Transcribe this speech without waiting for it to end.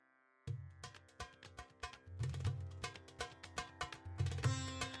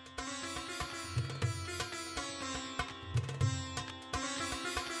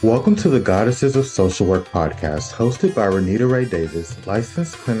Welcome to the Goddesses of Social Work podcast, hosted by Renita Ray Davis,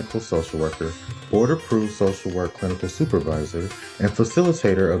 licensed clinical social worker, board-approved social work clinical supervisor, and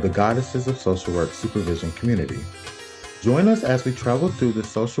facilitator of the Goddesses of Social Work supervision community. Join us as we travel through the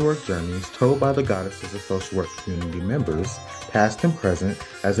social work journeys told by the Goddesses of Social Work community members, past and present,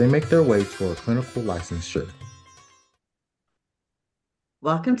 as they make their way toward clinical licensure.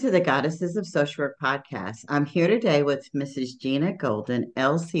 Welcome to the Goddesses of Social Work podcast. I'm here today with Mrs. Gina Golden,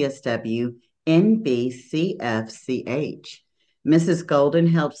 LCSW NBCFCH. Mrs. Golden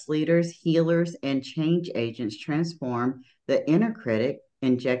helps leaders, healers, and change agents transform the inner critic,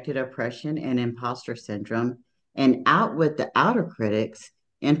 injected oppression and imposter syndrome, and outwit the outer critics,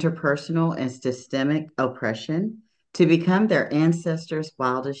 interpersonal and systemic oppression, to become their ancestors'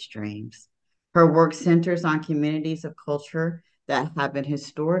 wildest dreams. Her work centers on communities of culture that have been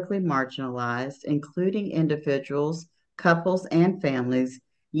historically marginalized, including individuals, couples, and families,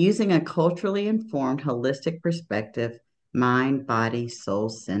 using a culturally informed, holistic perspective, mind, body, soul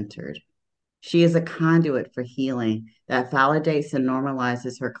centered. She is a conduit for healing that validates and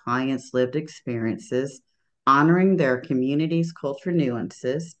normalizes her clients' lived experiences, honoring their community's culture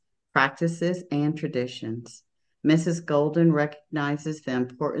nuances, practices, and traditions. Mrs. Golden recognizes the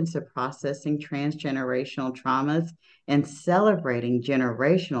importance of processing transgenerational traumas and celebrating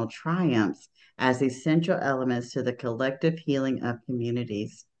generational triumphs as essential elements to the collective healing of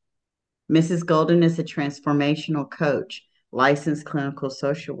communities. Mrs. Golden is a transformational coach, licensed clinical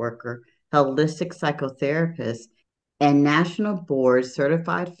social worker, holistic psychotherapist, and national board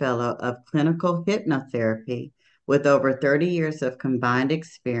certified fellow of clinical hypnotherapy with over 30 years of combined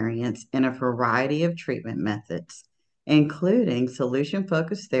experience in a variety of treatment methods, including solution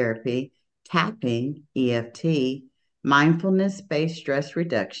focused therapy, tapping, EFT, mindfulness based stress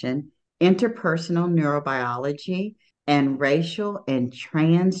reduction, interpersonal neurobiology, and racial and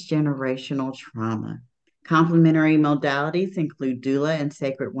transgenerational trauma. Complementary modalities include doula and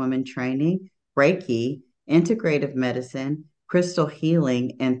sacred woman training, Reiki, integrative medicine, crystal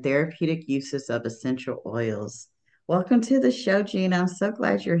healing, and therapeutic uses of essential oils. Welcome to the show, Gina. I'm so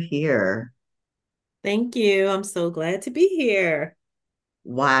glad you're here. Thank you. I'm so glad to be here.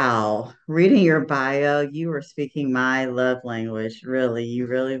 Wow. Reading your bio, you were speaking my love language. Really, you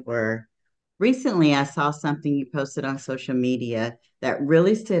really were. Recently, I saw something you posted on social media that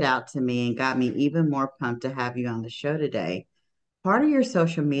really stood out to me and got me even more pumped to have you on the show today. Part of your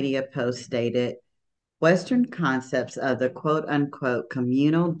social media post stated, Western concepts of the quote unquote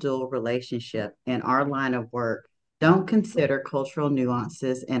communal dual relationship in our line of work don't consider cultural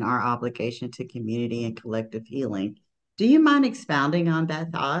nuances and our obligation to community and collective healing. Do you mind expounding on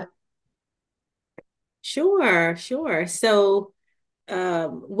that thought? Sure, sure.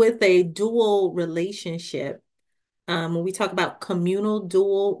 With a dual relationship, when we talk about communal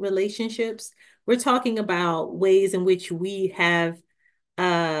dual relationships, we're talking about ways in which we have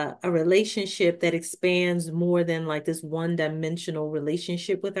a relationship that expands more than like this one-dimensional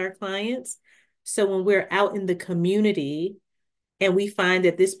relationship with our clients. So when we're out in the community and we find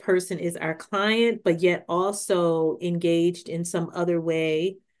that this person is our client, but yet also engaged in some other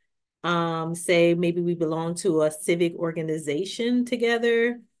way, say maybe we belong to a civic organization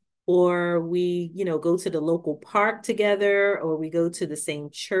together, or we, go to the local park together, or we go to the same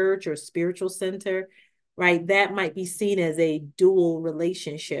church or spiritual center, right? That might be seen as a dual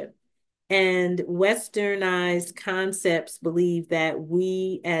relationship. And westernized concepts believe that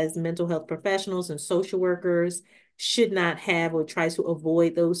we, as mental health professionals and social workers, should not have or try to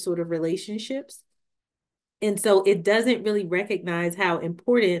avoid those sort of relationships. And so it doesn't really recognize how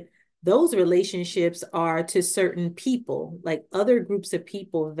important those relationships are to certain people. Like other groups of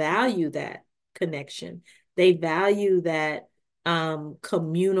people value that connection. They value that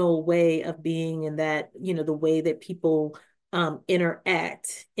communal way of being and that, the way that people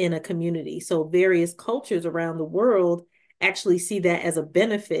interact in a community. So various cultures around the world actually see that as a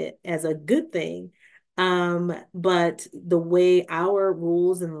benefit, as a good thing. But the way our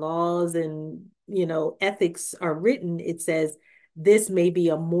rules and laws and ethics are written, it says this may be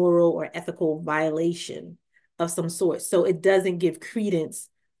a moral or ethical violation of some sort. So it doesn't give credence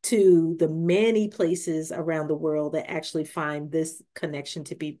to the many places around the world that actually find this connection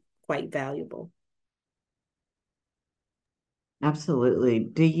to be quite valuable. Absolutely.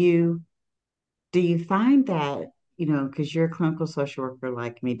 Do you find that, because you're a clinical social worker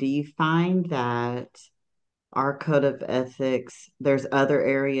like me, do you find that our code of ethics, there's other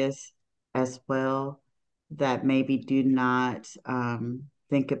areas as well that maybe do not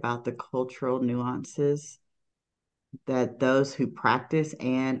think about the cultural nuances that those who practice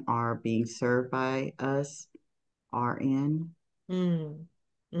and are being served by us are in? Mm.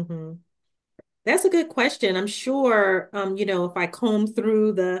 Mm-hmm. That's a good question. I'm sure, if I comb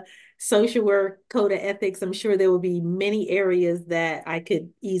through the social work code of ethics, I'm sure there will be many areas that I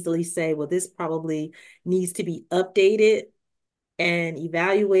could easily say, well, this probably needs to be updated and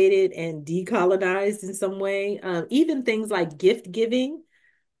evaluated and decolonized in some way. Even things like gift giving.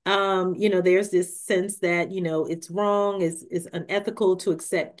 There's this sense that, it's wrong, is unethical to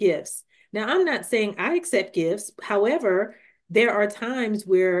accept gifts. Now, I'm not saying I accept gifts. However, there are times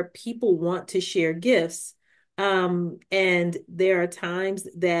where people want to share gifts. And there are times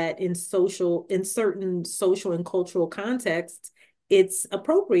that in certain social and cultural contexts, it's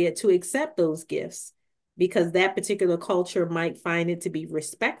appropriate to accept those gifts because that particular culture might find it to be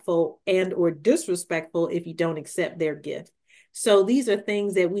respectful and or disrespectful if you don't accept their gift. So these are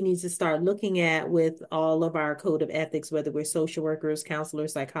things that we need to start looking at with all of our code of ethics, whether we're social workers,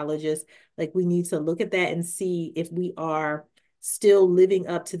 counselors, psychologists. Like we need to look at that and see if we are still living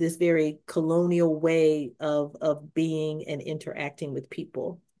up to this very colonial way of being and interacting with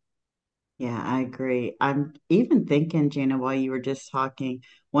people. Yeah, I agree. I'm even thinking, Gina, while you were just talking,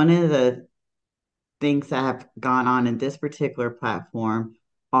 one of the things that have gone on in this particular platform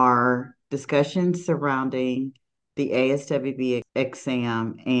are discussions surrounding the ASWB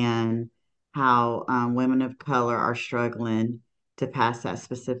exam and how women of color are struggling to pass that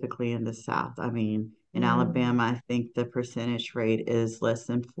specifically in the South. I mean, in Mm, Alabama, I think the percentage rate is less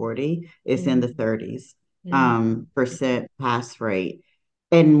than 40. It's in the mm, 30s mm, percent pass rate.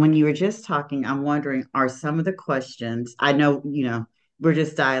 And when you were just talking, I'm wondering, are some of the questions, I know, we're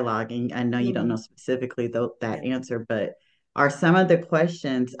just dialoguing. I know you don't know mm, specifically that yeah. answer, but are some of the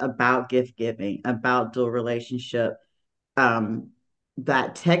questions about gift giving, about dual relationship, um,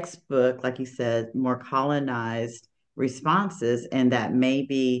 that textbook, like you said, more colonized responses, and that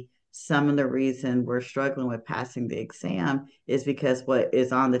maybe some of the reason we're struggling with passing the exam is because what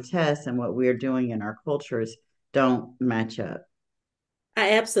is on the test and what we're doing in our cultures don't match up.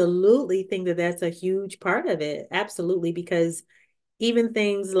 I absolutely think that that's a huge part of it. Absolutely, because even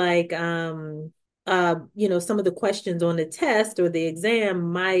things like some of the questions on the test or the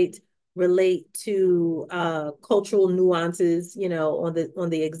exam might relate to cultural nuances, on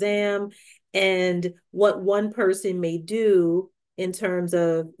the exam and what one person may do in terms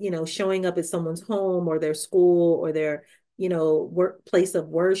of, showing up at someone's home or their school or their, workplace of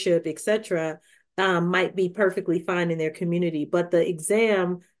worship, etc., might be perfectly fine in their community, but the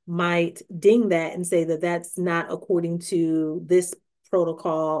exam might ding that and say that that's not according to this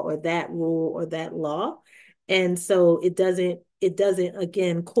protocol or that rule or that law. And so it doesn't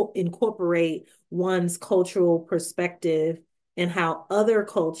again incorporate one's cultural perspective and how other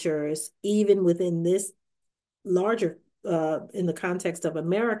cultures, even within this larger in the context of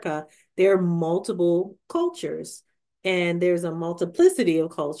America, there are multiple cultures and there's a multiplicity of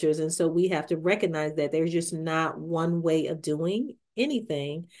cultures. And so we have to recognize that there's just not one way of doing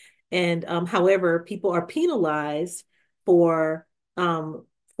anything. And however, people are penalized for um,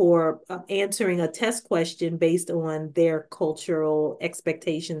 answering a test question based on their cultural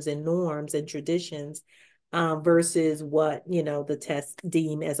expectations and norms and traditions versus what, the tests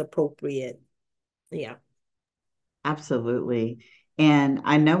deem as appropriate. Yeah. Absolutely. And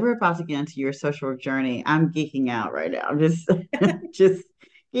I know we're about to get into your social work journey. I'm geeking out right now. I'm just just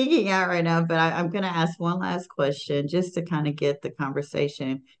geeking out right now, but I'm going to ask one last question just to kind of get the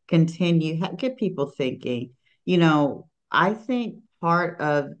conversation continue, get people thinking. I think part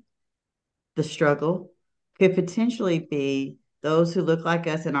of the struggle could potentially be those who look like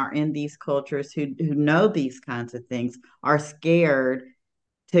us and are in these cultures who know these kinds of things are scared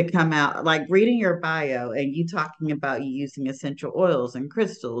to come out, like reading your bio and you talking about you using essential oils and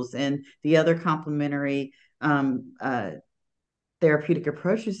crystals and the other complementary therapeutic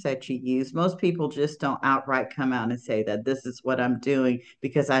approaches that you use. Most people just don't outright come out and say that this is what I'm doing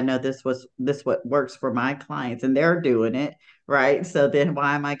because I know this what works for my clients and they're doing it, right? So then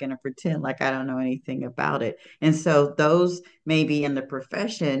why am I going to pretend like I don't know anything about it? And so those maybe in the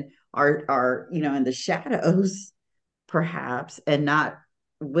profession are in the shadows perhaps, and not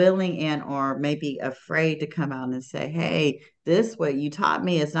willing and or maybe afraid to come out and say, hey, this what you taught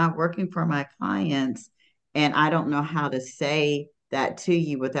me is not working for my clients. And I don't know how to say that to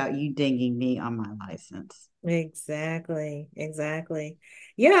you without you dinging me on my license. Exactly, exactly.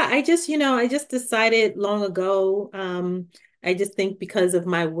 Yeah, I just decided long ago. I just think because of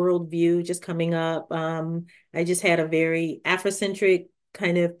my worldview just coming up, I just had a very Afrocentric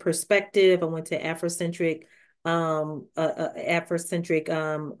kind of perspective. I went to Afrocentric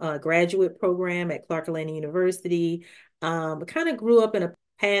graduate program at Clark Atlanta University. I kind of grew up in a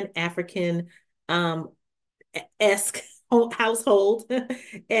Pan-African um esque household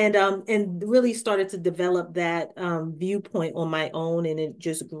and really started to develop that viewpoint on my own, and it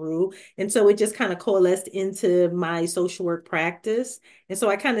just grew. And so it just kind of coalesced into my social work practice. And so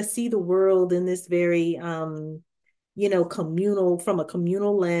I kind of see the world in this very communal, from a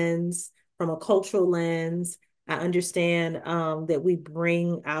communal lens, from a cultural lens. I understand that we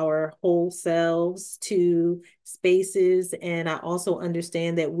bring our whole selves to spaces. And I also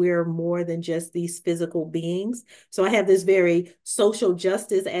understand that we're more than just these physical beings. So I have this very social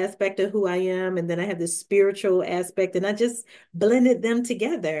justice aspect of who I am. And then I have this spiritual aspect, and I just blended them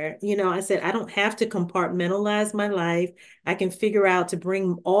together. I said, I don't have to compartmentalize my life. I can figure out to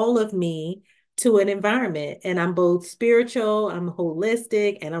bring all of me to an environment. And I'm both spiritual, I'm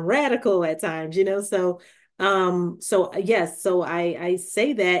holistic, and I'm radical at times. So yes, so I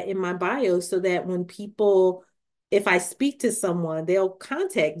say that in my bio so that when people, if I speak to someone, they'll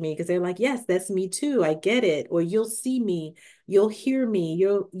contact me because they're like, yes, that's me too. I get it. Or you'll see me, you'll hear me,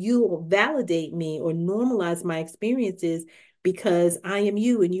 you'll validate me or normalize my experiences because I am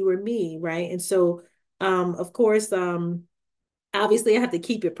you and you are me, right? And so of course, obviously I have to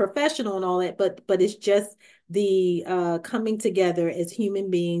keep it professional and all that, but it's just the coming together as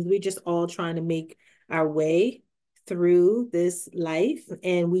human beings. We're just all trying to make our way through this life,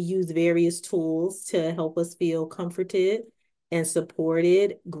 and we use various tools to help us feel comforted and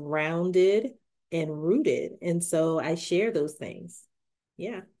supported, grounded and rooted. And so I share those things.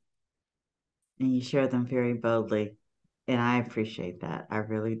 Yeah. And you share them very boldly. And I appreciate that. I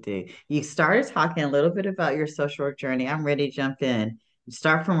really do. You started talking a little bit about your social work journey. I'm ready to jump in.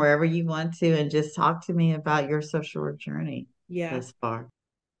 Start from wherever you want to and just talk to me about your social work journey Yeah. thus far.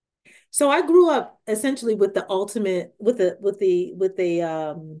 So I grew up essentially with the ultimate, with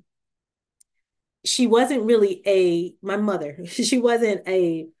the she wasn't really my mother, she wasn't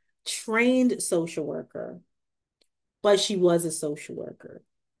a trained social worker, but she was a social worker.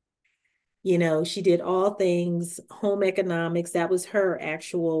 She did all things home economics. That was her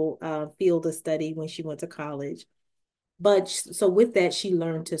actual field of study when she went to college. But so with that, she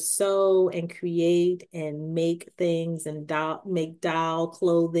learned to sew and create and make things and make doll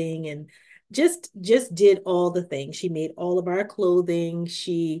clothing, and just did all the things. She made all of our clothing.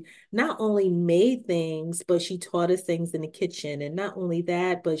 She not only made things, but she taught us things in the kitchen. And not only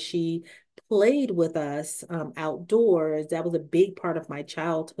that, but she played with us outdoors. That was a big part of my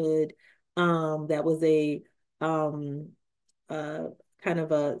childhood. That was a um, uh, kind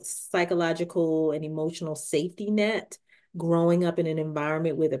of a psychological and emotional safety net, growing up in an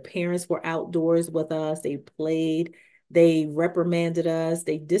environment where the parents were outdoors with us. They played, they reprimanded us,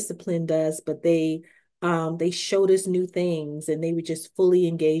 they disciplined us, but they showed us new things, and they were just fully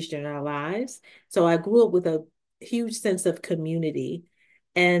engaged in our lives. So I grew up with a huge sense of community.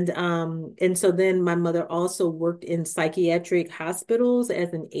 And so then my mother also worked in psychiatric hospitals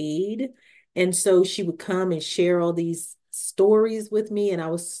as an aide. And so she would come and share all these stories with me. And I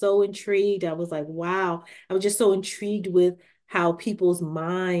was so intrigued. I was like, wow. I was just so intrigued with how people's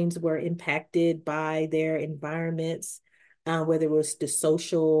minds were impacted by their environments, whether it was the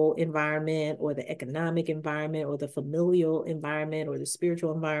social environment or the economic environment or the familial environment or the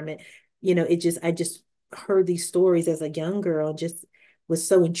spiritual environment. I just heard these stories as a young girl and just was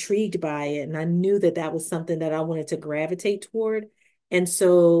so intrigued by it. And I knew that that was something that I wanted to gravitate toward. And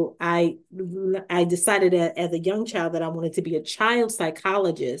so I decided as a young child that I wanted to be a child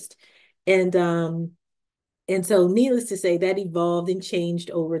psychologist. And and so, needless to say, that evolved and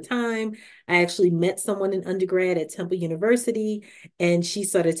changed over time. I actually met someone in undergrad at Temple University, and she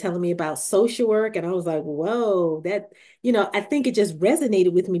started telling me about social work. And I was like, whoa, I think it just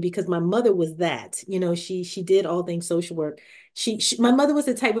resonated with me because my mother was that. She did all things social work. My mother was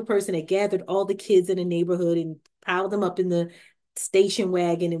the type of person that gathered all the kids in the neighborhood and piled them up in the station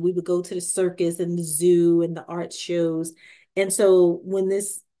wagon, and we would go to the circus and the zoo and the art shows. And so when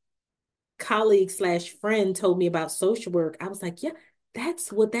this colleague slash friend told me about social work, I was like, yeah,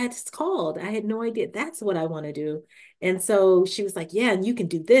 that's what that's called. I had no idea. That's what I want to do. And so she was like, yeah, and you can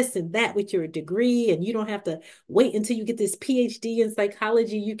do this and that with your degree, and you don't have to wait until you get this PhD in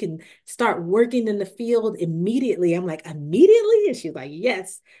psychology. You can start working in the field immediately. I'm like, immediately? And she's like,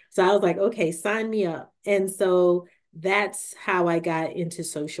 yes. So I was like, okay, sign me up. And so that's how I got into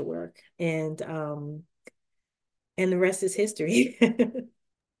social work. And the rest is history.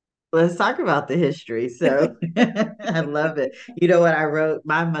 Let's talk about the history. So I love it. You know what I wrote?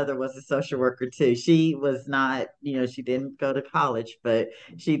 My mother was a social worker too. She was not, she didn't go to college, but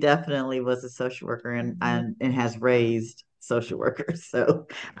she definitely was a social worker and has raised social workers. So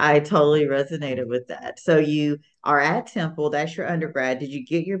I totally resonated with that. So you are at Temple, that's your undergrad. Did you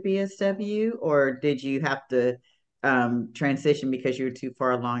get your BSW or did you have to transition because you were too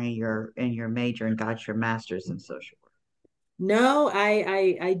far along in your major and got your master's in social work? No,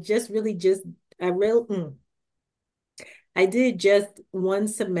 I just really just I real I did just one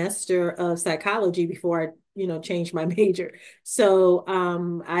semester of psychology before I changed my major. So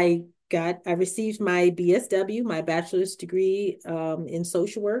I received my BSW, my bachelor's degree in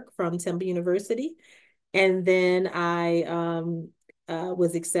social work from Temple University. And then I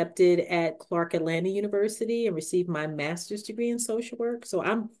was accepted at Clark Atlanta University and received my master's degree in social work. So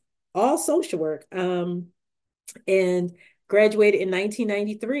I'm all social work. And graduated in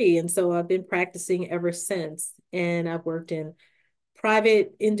 1993. And so I've been practicing ever since. And I've worked in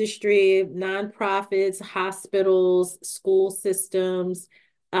private industry, nonprofits, hospitals, school systems,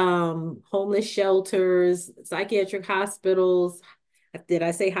 homeless shelters, psychiatric hospitals. Did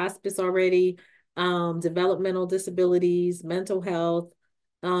I say hospice already? Developmental disabilities, mental health.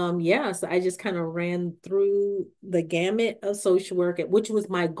 Yeah, so I just kind of ran through the gamut of social work, which was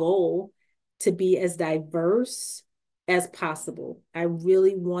my goal to be as diverse as possible. I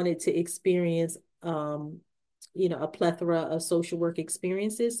really wanted to experience a plethora of social work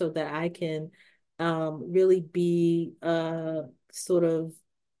experiences so that I can really be a sort of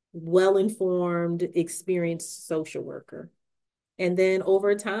well-informed, experienced social worker. And then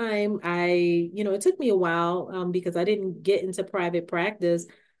over time, it took me a while because I didn't get into private practice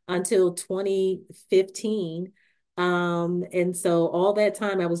until 2015. And so all that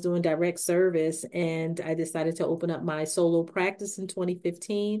time I was doing direct service and I decided to open up my solo practice in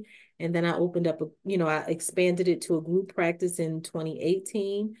 2015. And then I opened up, I expanded it to a group practice in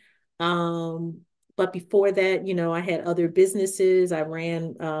 2018. But before that, I had other businesses. I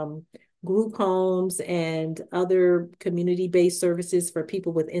ran group homes and other community-based services for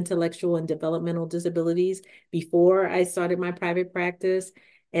people with intellectual and developmental disabilities before I started my private practice.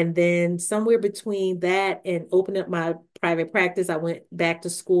 And then somewhere between that and opening up my private practice, I went back to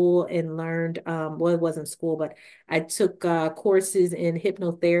school and learned, well, it wasn't school, but I took courses in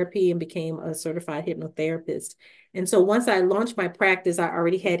hypnotherapy and became a certified hypnotherapist. And so once I launched my practice, I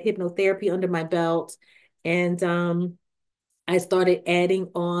already had hypnotherapy under my belt. And I started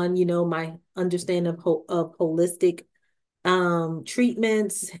adding on, my understanding of holistic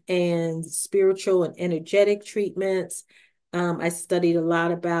treatments and spiritual and energetic treatments. I studied a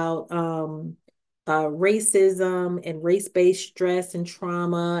lot about racism and race-based stress and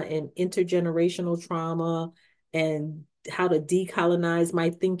trauma and intergenerational trauma and how to decolonize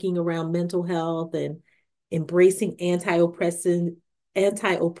my thinking around mental health and embracing anti-oppression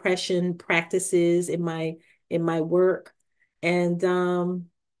practices in my work. And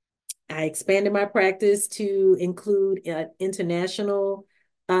I expanded my practice to include an international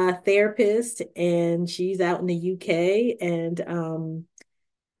therapist, and she's out in the UK. And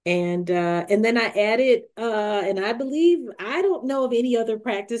then I added, and I believe I don't know of any other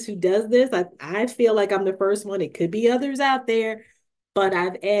practice who does this. I feel like I'm the first one. It could be others out there, but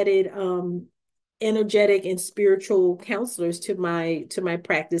I've added energetic and spiritual counselors to my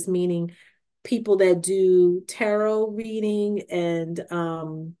practice, meaning people that do tarot reading and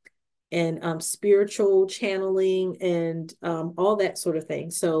spiritual channeling and all that sort of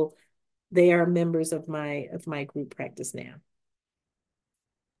thing. So they are members of my group practice now.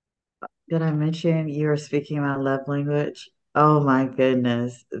 Did I mention you were speaking my love language? Oh my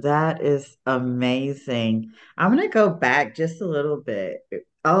goodness, that is amazing. I'm gonna go back just a little bit.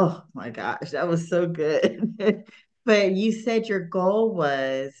 Oh my gosh, that was so good. But you said your goal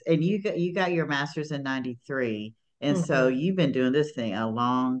was, and you got your master's in 93, and so Mhm. you've been doing this thing a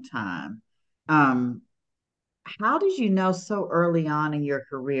long time. Um, how did you know so early on in your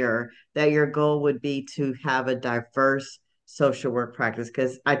career that your goal would be to have a diverse social work practice?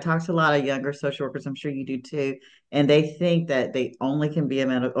 Because I talk to a lot of younger social workers, I'm sure you do too, and they think that they only can be a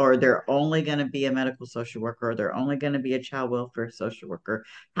medical, or they're only going to be a medical social worker, or they're only going to be a child welfare social worker.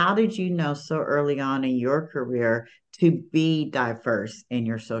 How did you know so early on in your career to be diverse in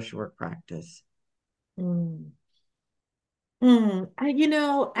your social work practice? Mm.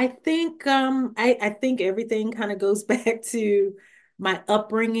 I think everything kind of goes back to my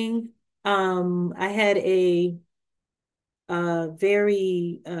upbringing. I had a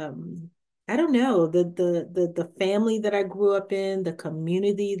very I don't know, the family that I grew up in, the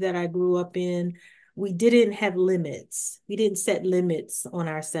community that I grew up in, we didn't have limits. We didn't set limits on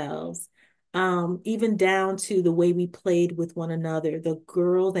ourselves. Even down to the way we played with one another. The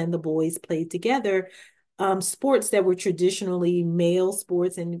girls and the boys played together. Sports that were traditionally male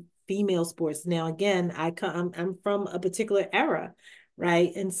sports and female sports. Now, again, I'm from a particular era,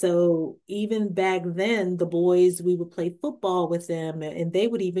 right? And so even back then, the boys, we would play football with them and they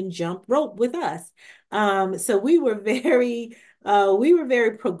would even jump rope with us. So we were very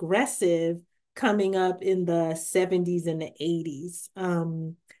progressive coming up in the 70s and the 80s.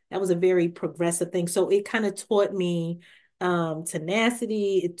 That was a very progressive thing. So it kind of taught me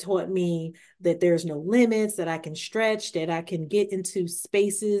tenacity. It taught me that there's no limits, that I can stretch, that I can get into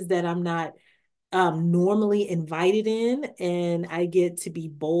spaces that I'm not normally invited in, and I get to be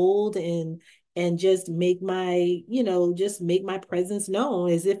bold and just make just make my presence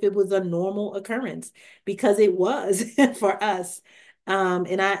known as if it was a normal occurrence, because it was for us.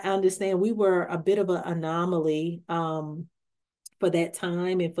 And I understand we were a bit of an anomaly for that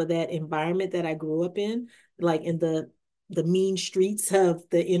time and for that environment that I grew up in, like in the mean streets of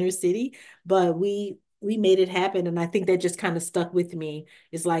the inner city. But we made it happen, and I think that just kind of stuck with me.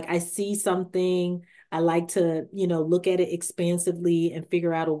 It's like I see something, I like to, look at it expansively and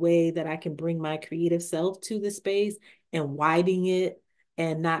figure out a way that I can bring my creative self to the space and widen it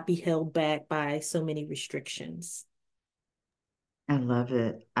and not be held back by so many restrictions. I love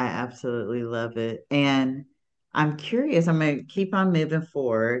it. I absolutely love it. And I'm curious, I'm going to keep on moving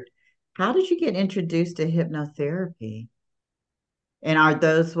forward. How did you get introduced to hypnotherapy? And are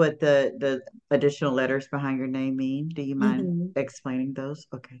those what the additional letters behind your name mean? Do you mind Mhm. explaining those?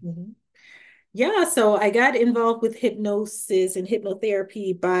 Okay. Mhm. Yeah, so I got involved with hypnosis and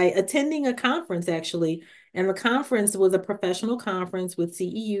hypnotherapy by attending a conference, actually. And the conference was a professional conference with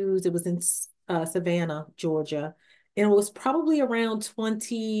CEUs. It was in Savannah, Georgia. And it was probably around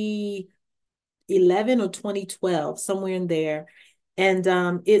 2011 or 2012, somewhere in there. And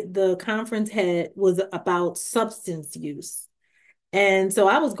the conference was about substance use. And so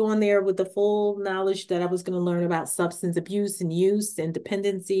I was going there with the full knowledge that I was going to learn about substance abuse and use and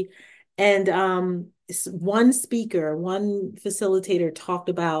dependency. And one speaker, one facilitator talked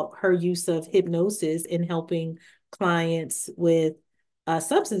about her use of hypnosis in helping clients with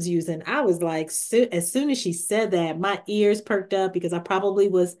substance use. And I was like, as soon as she said that, my ears perked up because I probably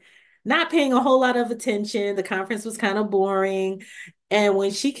was not paying a whole lot of attention. The conference was kind of boring. And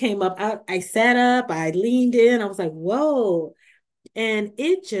when she came up, I sat up, I leaned in, I was like, whoa. And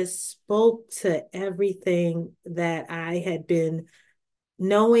it just spoke to everything that I had been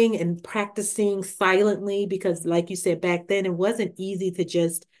knowing and practicing silently, because, like you said, back then it wasn't easy to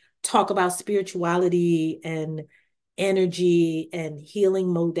just talk about spirituality and energy and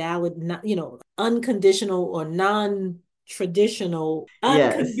healing modality, not, unconditional or non-traditional,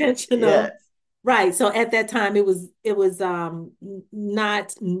 Yes. unconventional. Yes. Right. So at that time it was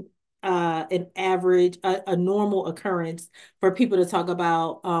not an average, a normal occurrence for people to talk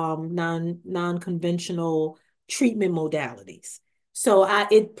about non-conventional treatment modalities. So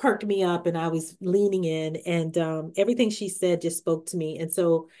it perked me up and I was leaning in, and everything she said just spoke to me. And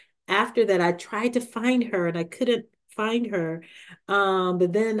so after that, I tried to find her and I couldn't find her.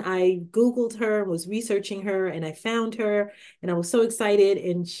 But then I Googled her and was researching her and I found her and I was so excited.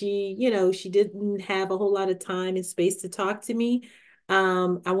 And she didn't have a whole lot of time and space to talk to me.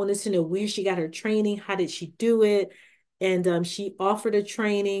 I wanted to know where she got her training, how did she do it? And she offered a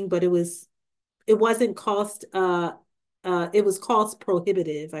training, but it wasn't it was cost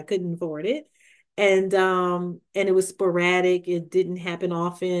prohibitive. I couldn't afford it. And it was sporadic. It didn't happen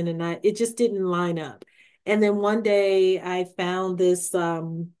often and it just didn't line up. And then one day I found this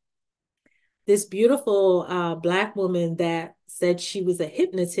beautiful Black woman that said she was a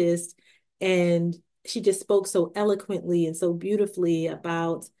hypnotist, and she just spoke so eloquently and so beautifully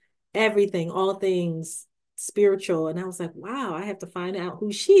about everything, all things spiritual. And I was like, wow, I have to find out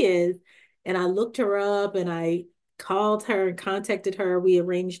who she is. And I looked her up and I called her and contacted her. We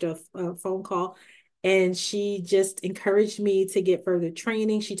arranged a phone call, and she just encouraged me to get further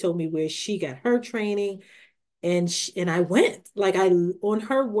training. She told me where she got her training, and I went, like, I on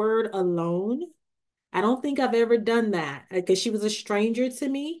her word alone. I don't think I've ever done that because she was a stranger to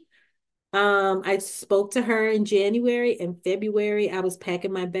me. I spoke to her in January. and February. I was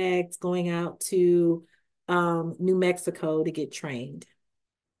packing my bags going out to New Mexico to get trained.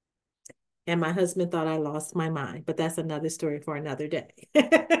 And my husband thought I lost my mind, but that's another story for another day.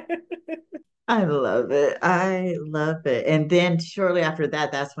 I love it. I love it. And then shortly after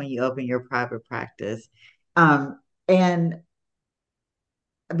that, that's when you open your private practice. And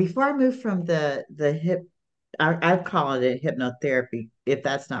before I move from the hip, I call it hypnotherapy. If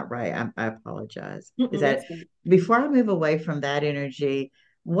that's not right, I apologize. Is Mm-mm, that that's good. before I move away from that energy,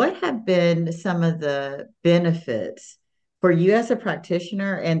 what have been some of the benefits for you as a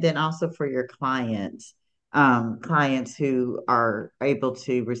practitioner, and then also for your clients who are able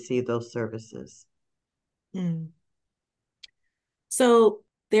to receive those services? Mm. So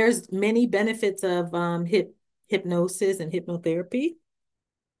there's many benefits of hypnosis and hypnotherapy.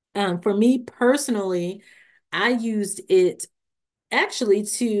 For me personally, I used it actually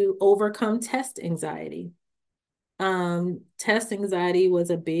to overcome test anxiety. Test anxiety was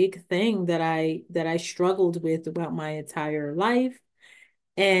a big thing that I struggled with throughout my entire life.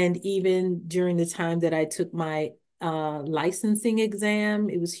 And even during the time that I took my licensing exam,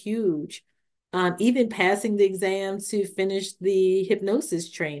 it was huge. Even passing the exam to finish the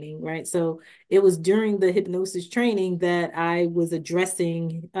hypnosis training, right? So it was during the hypnosis training that I was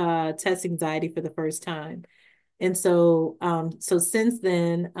addressing test anxiety for the first time. And so since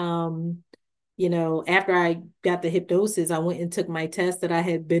then, after I got the hypnosis, I went and took my test that I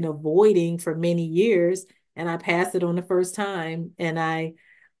had been avoiding for many years, and I passed it on the first time. And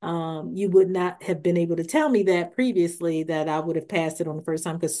you would not have been able to tell me that previously that I would have passed it on the first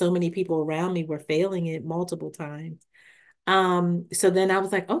time because so many people around me were failing it multiple times. So then I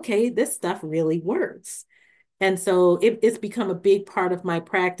was like, okay, this stuff really works. And so it's become a big part of my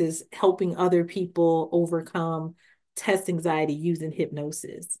practice, helping other people overcome test anxiety using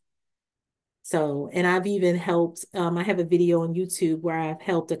hypnosis. So, and I've even helped, I have a video on YouTube where I've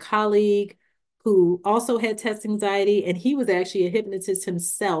helped a colleague who also had test anxiety, and he was actually a hypnotist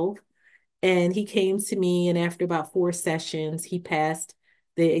himself. And he came to me, and after about 4 sessions, he passed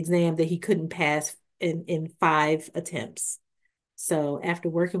the exam that he couldn't pass in 5 attempts. So after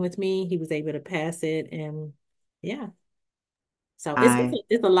working with me, he was able to pass it. And yeah, so I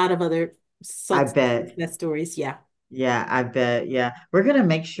it's a lot of other I bet. success stories. Yeah. Yeah, I bet. Yeah. We're gonna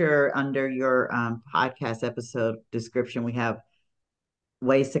make sure under your podcast episode description we have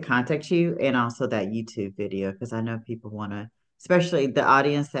ways to contact you and also that YouTube video because I know people want to, especially the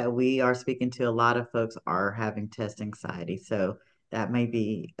audience that we are speaking to, a lot of folks are having test anxiety. So that may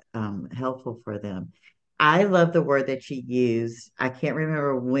be helpful for them. I love the word that you used. I can't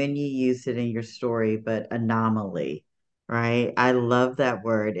remember when you used it in your story, but anomaly, right? I love that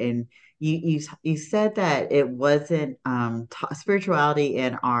word. And you said that it wasn't spirituality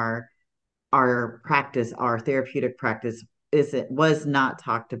in our practice, our therapeutic practice, is it was not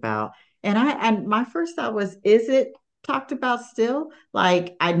talked about. And my first thought was, is it talked about still?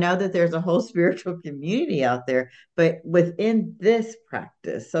 Like I know that there's a whole spiritual community out there, but within this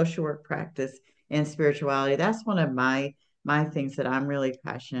practice, social work practice and spirituality, that's one of my things that I'm really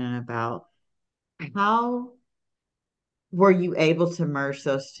passionate about. How were you able to merge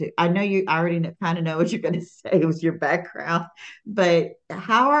those two? I know you already kind of know what you're going to say with your background, but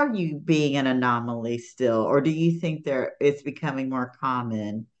how are you being an anomaly still, or do you think it's becoming more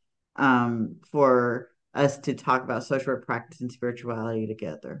common for us to talk about social work practice and spirituality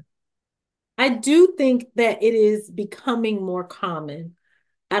together? I do think that it is becoming more common.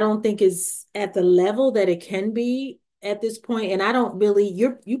 I don't think it's at the level that it can be at this point. And I don't really,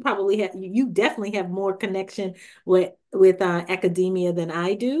 you probably have, you definitely have more connection with academia than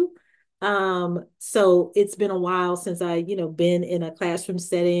I do. So it's been a while since I, been in a classroom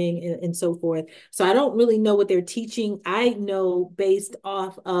setting and so forth. So I don't really know what they're teaching. I know based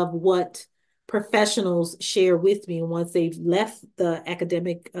off of what professionals share with me once they've left the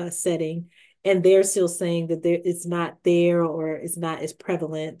academic setting and they're still saying that it's not there or it's not as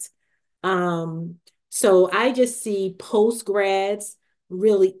prevalent. Um, so I just see post grads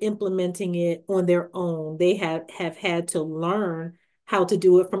really implementing it on their own. They have had to learn how to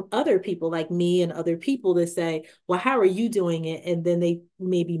do it from other people like me and other people that say, well, how are you doing it? And then they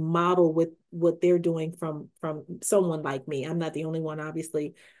maybe model with what they're doing from someone like me. I'm not the only one,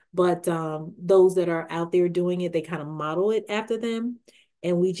 obviously, but those that are out there doing it, they kind of model it after them.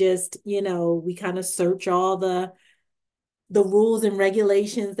 And we just, we kind of search all the rules and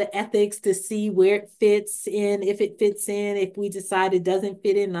regulations, the ethics to see where it fits in, if it fits in, if we decide it doesn't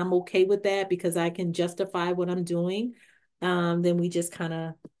fit in, I'm okay with that because I can justify what I'm doing. Then we just kind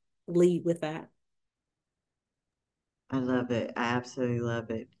of lead with that. I love it. I absolutely love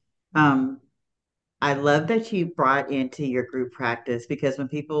it. Um, I love that you brought into your group practice because when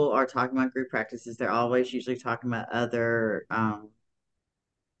people are talking about group practices, they're always usually talking about other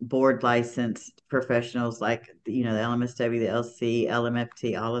board licensed professionals like the LMSW, the LC,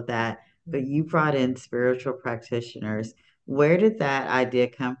 LMFT, all of that. But you brought in spiritual practitioners. Where did that idea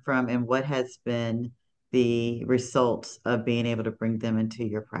come from, and what has been the results of being able to bring them into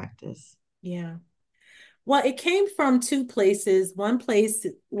your practice? Yeah. Well, it came from two places. One place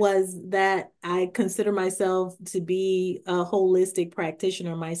was that I consider myself to be a holistic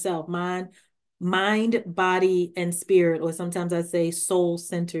practitioner myself, mind, body, and spirit, or sometimes I say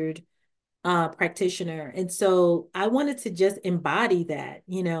soul-centered practitioner. And so I wanted to just embody that.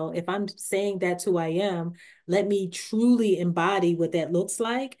 If I'm saying that's who I am, let me truly embody what that looks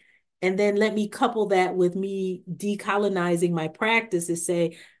like. And then let me couple that with me decolonizing my practice to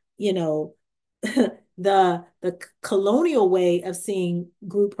say, you know, the colonial way of seeing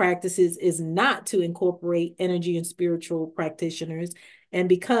group practices is not to incorporate energy and spiritual practitioners. And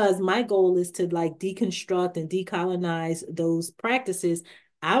because my goal is to like deconstruct and decolonize those practices,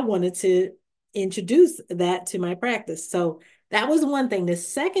 I wanted to introduce that to my practice. So that was one thing. The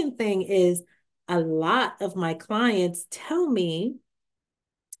second thing is a lot of my clients tell me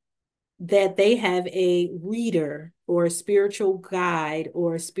that they have a reader or a spiritual guide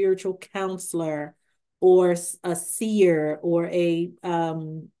or a spiritual counselor or a seer or I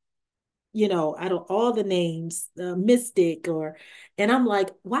don't all the names, mystic and I'm like,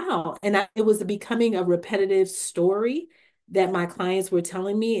 wow. And it was becoming a repetitive story that my clients were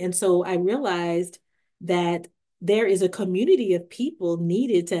telling me. And so I realized that there is a community of people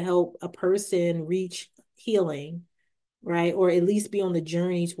needed to help a person reach healing, right? Or at least be on the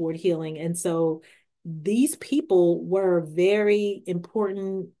journey toward healing. And so these people were very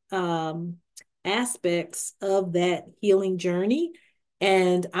important aspects of that healing journey.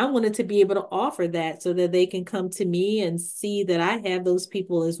 And I wanted to be able to offer that so that they can come to me and see that I have those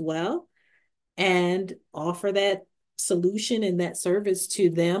people as well and offer that solution and that service to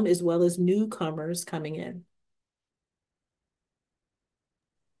them as well as newcomers coming in.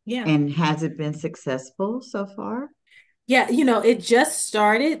 Yeah. And has it been successful so far? Yeah, it just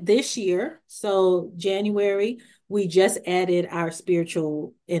started this year. So January, we just added our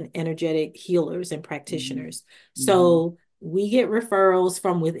spiritual and energetic healers and Mm-hmm. practitioners. Mm-hmm. So we get referrals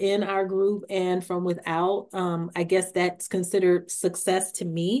from within our group and from without. I guess that's considered success to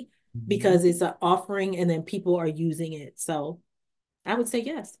me Mm-hmm. because it's an offering and then people are using it. So I would say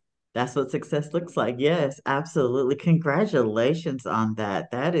yes. That's what success looks like. Yes, absolutely. Congratulations on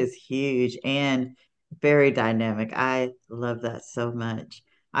that. That is huge and very dynamic. I love that so much.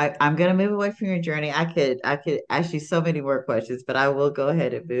 I'm gonna move away from your journey. I could ask you so many more questions, but I will go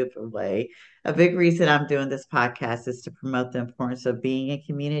ahead and move away. A big reason I'm doing this podcast is to promote the importance of being in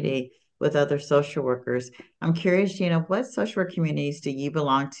community with other social workers. I'm curious, what social work communities do you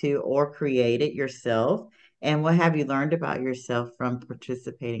belong to or created yourself? And what have you learned about yourself from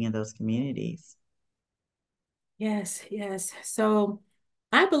participating in those communities? Yes, yes. So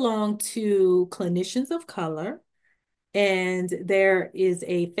I belong to Clinicians of Color. And there is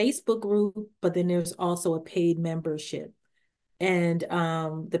a Facebook group, but then there's also a paid membership. And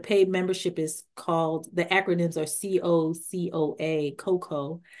the paid membership is called, the acronyms are COCOA,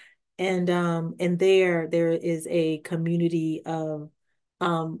 COCO, and there is a community of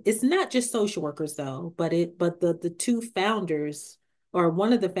it's not just social workers though, but the two founders or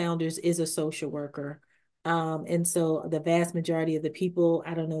one of the founders is a social worker. And so the vast majority of the people,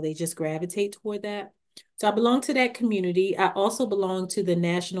 I don't know, they just gravitate toward that. So I belong to that community. I also belong to the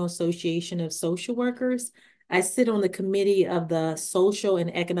National Association of Social Workers. I sit on the committee of the Social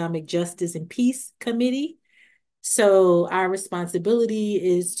and Economic Justice and Peace Committee. So our responsibility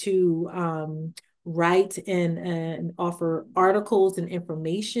is to write and offer articles and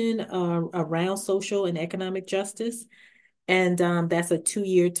information around social and economic justice. And that's a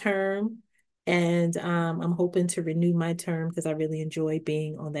 2-year term. And I'm hoping to renew my term because I really enjoy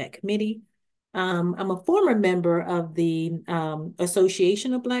being on that committee. I'm a former member of the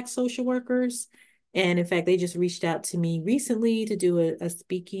Association of Black Social Workers. And in fact, they just reached out to me recently to do a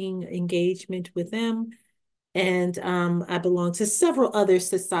speaking engagement with them. And I belong to several other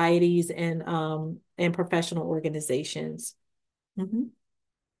societies and professional organizations. Mhm.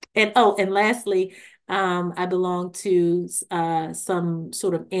 And oh, and lastly, I belong to some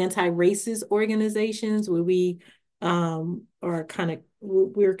sort of anti-racist organizations where we are kind of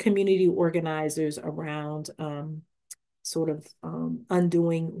we're community organizers around sort of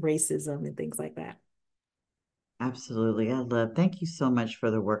undoing racism and things like that. Absolutely. Thank you so much for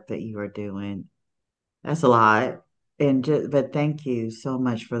the work that you are doing. That's a lot. But thank you so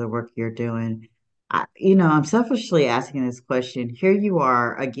much for the work you're doing. I'm selfishly asking this question. Here you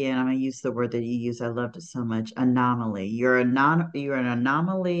are again. I'm going to use the word that you use. I loved it so much. Anomaly. You're an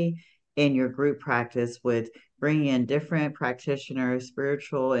anomaly in your group practice with bringing in different practitioners,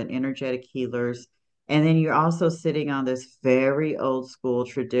 spiritual and energetic healers. And then you're also sitting on this very old school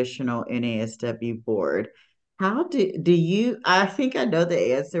traditional NASW board. How do you, I think I know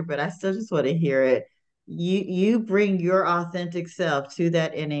the answer, but I still just want to hear it. You bring your authentic self to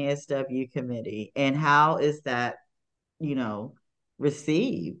that NASW committee, and how is that, you know,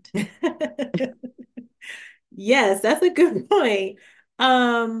 received? Yes, that's a good point.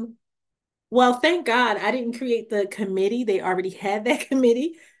 Um, Well, thank God I didn't create the committee. They already had that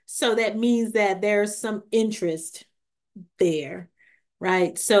committee. So that means that there's some interest there,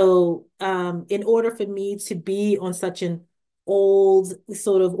 right? So, in order for me to be on such an old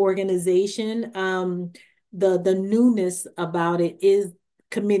sort of organization, the newness about it is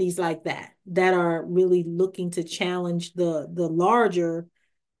committees like that that are really looking to challenge the larger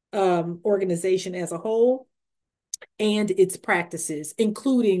organization as a whole and its practices,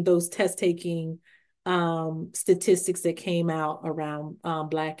 including those test taking statistics that came out around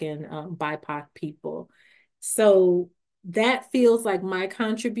Black and BIPOC people. So that feels like my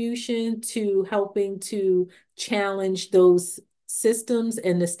contribution to helping to challenge those systems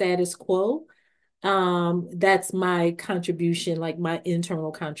and the status quo. That's my contribution, like my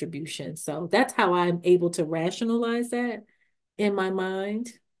internal contribution. So that's how I'm able to rationalize that in my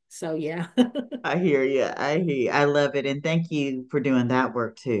mind. So yeah. I hear you. I hear you. I love it. And thank you for doing that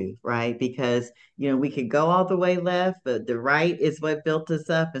work too, right? Because, we could go all the way left, but the right is what built us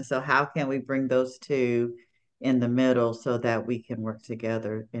up. And so how can we bring those two in the middle so that we can work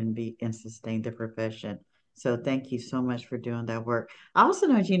together and sustain the profession? So thank you so much for doing that work. I also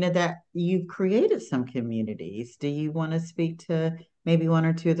know, Gina, that you've created some communities. Do you want to speak to maybe one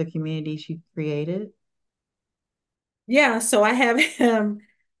or two of the communities you created? Yeah, so I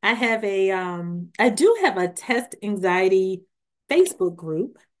do have a test anxiety Facebook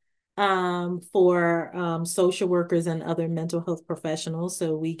group for social workers and other mental health professionals.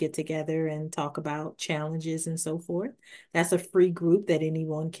 So we get together and talk about challenges and so forth. That's a free group that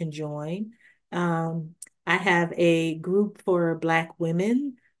anyone can join. I have a group for Black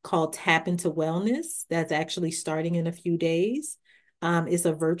women called Tap into Wellness that's actually starting in a few days. It's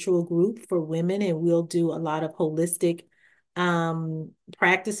a virtual group for women, and we'll do a lot of holistic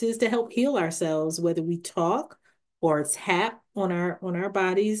practices to help heal ourselves, whether we talk or tap on our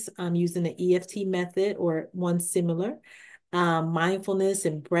bodies using the EFT method or one similar, mindfulness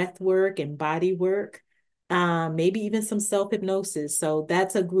and breath work and body work, maybe even some self hypnosis. So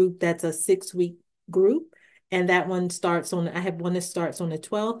that's a group that's a 6 week group. And that one starts on, I have one that starts on the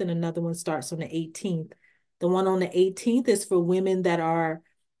 12th and another one starts on the 18th. The one on the 18th is for women that are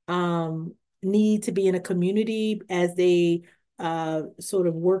need to be in a community as they sort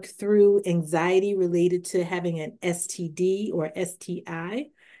of work through anxiety related to having an STD or STI.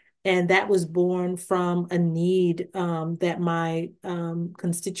 And that was born from a need that my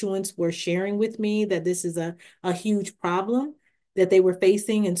constituents were sharing with me that this is a huge problem that they were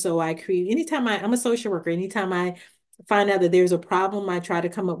facing. And so I create, I'm a social worker, anytime I find out that there's a problem, I try to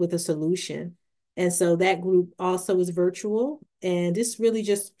come up with a solution. And so that group also is virtual. And it's really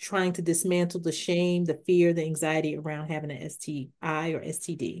just trying to dismantle the shame, the fear, the anxiety around having an STI or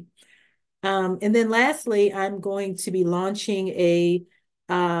STD. And then lastly, I'm going to be launching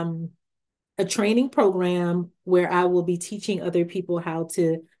um, a training program where I will be teaching other people how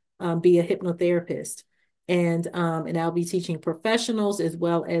to be a hypnotherapist. And I'll be teaching professionals as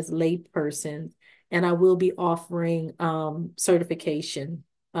well as lay persons. And I will be offering certification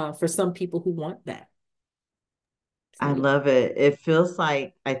for some people who want that. I So yeah. love it. It feels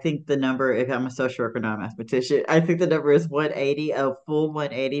like I think the number, if I'm a social worker, not a mathematician, I think the number is 180, a full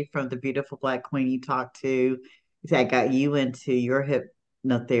 180 from the beautiful Black queen you talked to that got you into your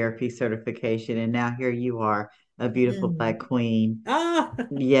hypnotherapy certification. And now here you are, a beautiful Mm. Black queen. Ah.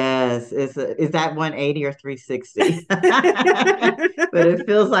 Yes, is that 180 or 360? But it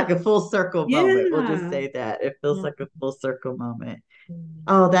feels like a full circle moment. We'll just Yeah. say that. It feels like a Mm. full circle moment.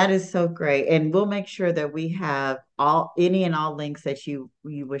 Oh, that is so great. And we'll make sure that we have any and all links that you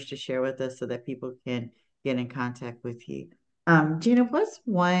wish to share with us so that people can get in contact with you. Gina, what's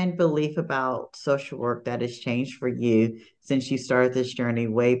one belief about social work that has changed for you since you started this journey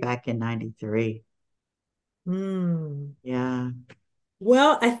way back in 93? Mm. Yeah,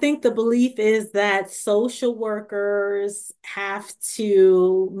 Well, I think the belief is that social workers have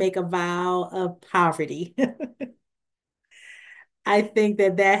to make a vow of poverty. I think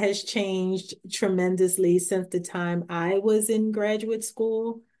that that has changed tremendously since the time I was in graduate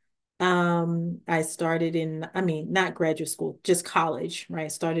school. I started in, I mean, not graduate school, just college,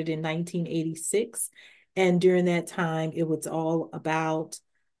 right? Started in 1986. And during that time, it was all about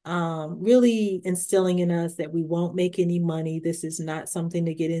really instilling in us that we won't make any money. This is not something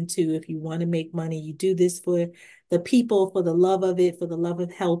to get into. If you want to make money, you do this for the people, for the love of it, for the love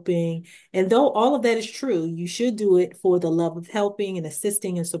of helping. And though all of that is true, you should do it for the love of helping and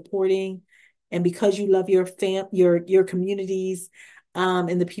assisting and supporting. And because you love your communities,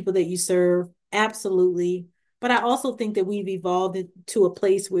 and the people that you serve. Absolutely. But I also think that we've evolved to a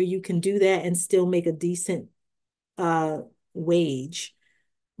place where you can do that and still make a decent uh, wage.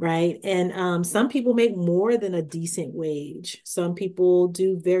 right? And some people make more than a decent wage. Some people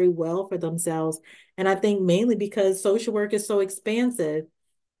do very well for themselves. And I think mainly because social work is so expansive.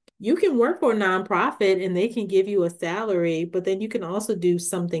 You can work for a nonprofit and they can give you a salary, but then you can also do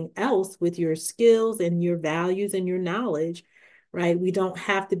something else with your skills and your values and your knowledge, right? We don't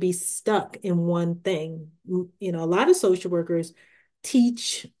have to be stuck in one thing. A lot of social workers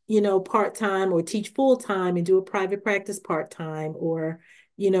teach, part-time or teach full-time and do a private practice part-time, or,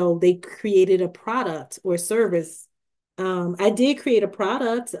 they created a product or service. I did create a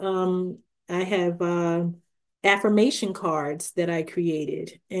product. I have affirmation cards that I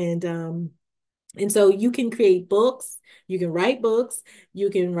created. And so you can create books, you can write books, you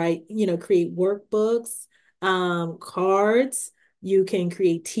can create workbooks, cards, you can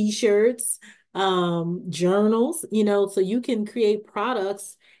create t-shirts, journals, so you can create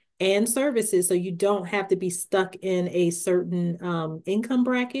products and services so you don't have to be stuck in a certain income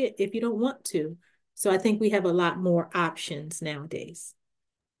bracket if you don't want to. So I think we have a lot more options nowadays.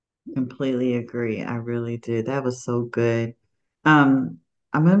 Completely agree. I really do. That was so good. Um,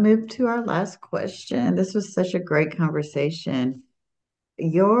 I'm going to move to our last question. This was such a great conversation.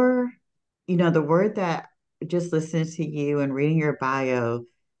 Your, the word that just listening to you and reading your bio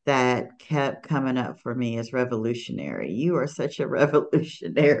that kept coming up for me is revolutionary. You are such a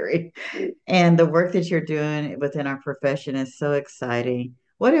revolutionary. And the work that you're doing within our profession is so exciting.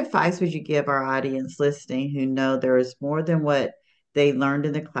 What advice would you give our audience listening who know there is more than what they learned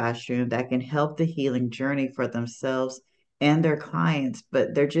in the classroom that can help the healing journey for themselves and their clients,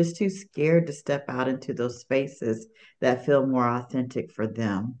 but they're just too scared to step out into those spaces that feel more authentic for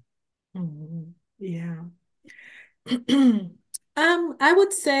them? Mhm. Yeah. I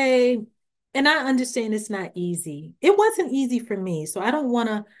would say, and I understand it's not easy. It wasn't easy for me, so I don't want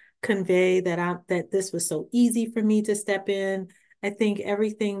to convey that this was so easy for me to step in. I think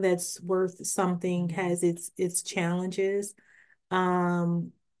everything that's worth something has its challenges.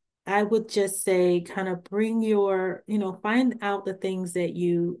 Um, I would just say kind of bring find out the things that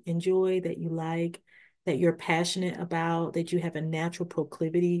you enjoy, that you like, that you're passionate about, that you have a natural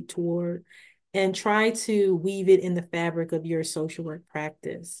proclivity toward, and try to weave it in the fabric of your social work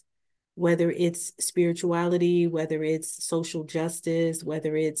practice, whether it's spirituality, whether it's social justice,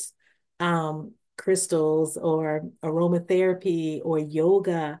 whether it's crystals or aromatherapy or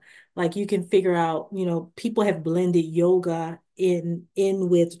yoga. Like you can figure out, people have blended yoga in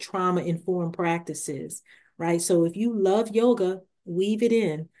with trauma informed practices, right? So if you love yoga, weave it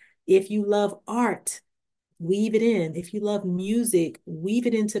in. If you love art, weave it in. If you love music, weave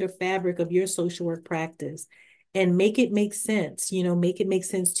it into the fabric of your social work practice and make it make sense, make it make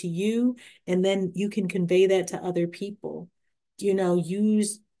sense to you. And then you can convey that to other people.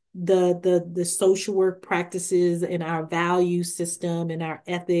 Use the social work practices and our value system and our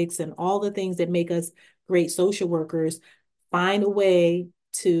ethics and all the things that make us great social workers. Find a way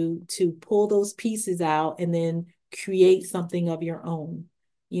to pull those pieces out and then create something of your own.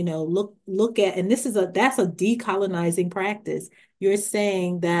 Look at, and that's a decolonizing practice. You're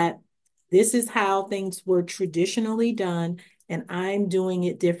saying that this is how things were traditionally done, and I'm doing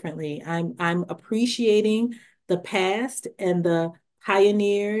it differently. I'm appreciating the past and the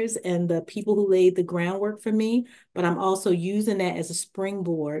pioneers and the people who laid the groundwork for me, but I'm also using that as a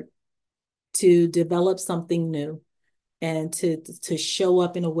springboard to develop something new and to show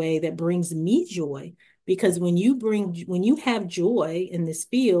up in a way that brings me joy. Because when you have joy in this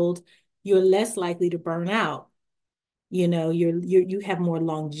field, you're less likely to burn out. You have more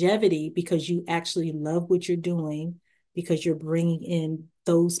longevity because you actually love what you're doing, because you're bringing in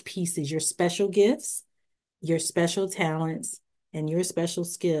those pieces, your special gifts, your special talents, and your special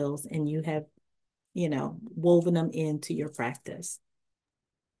skills, and you have, woven them into your practice.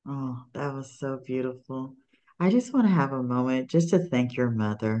 Oh, that was so beautiful. I just want to have a moment just to thank your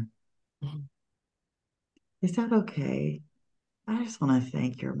mother. Is that okay? I just want to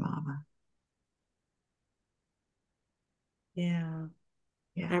thank your mama. Yeah,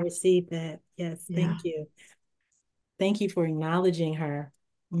 I Yeah, received that. Yes, yeah, thank you. Thank you for acknowledging her.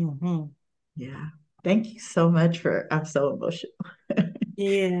 Hmm. yeah. Thank you so much I'm so emotional.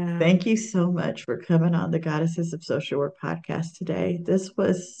 Yeah, Thank you so much for coming on the Goddesses of Social Work podcast today. This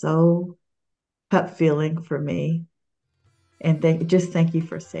was so cup feeling for me. And thank you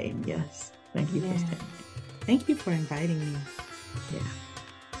for saying yes. Thank you for yeah. saying Thank you for inviting me. yeah.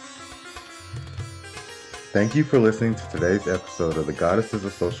 Thank you for listening to today's episode of the Goddesses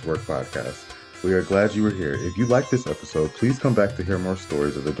of Social Work podcast. We are glad you were here. If you like this episode, please come back to hear more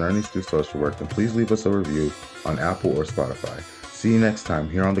stories of the journeys through social work, and please leave us a review on Apple or Spotify. See you next time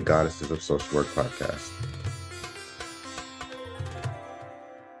here on the Goddesses of Social Work podcast.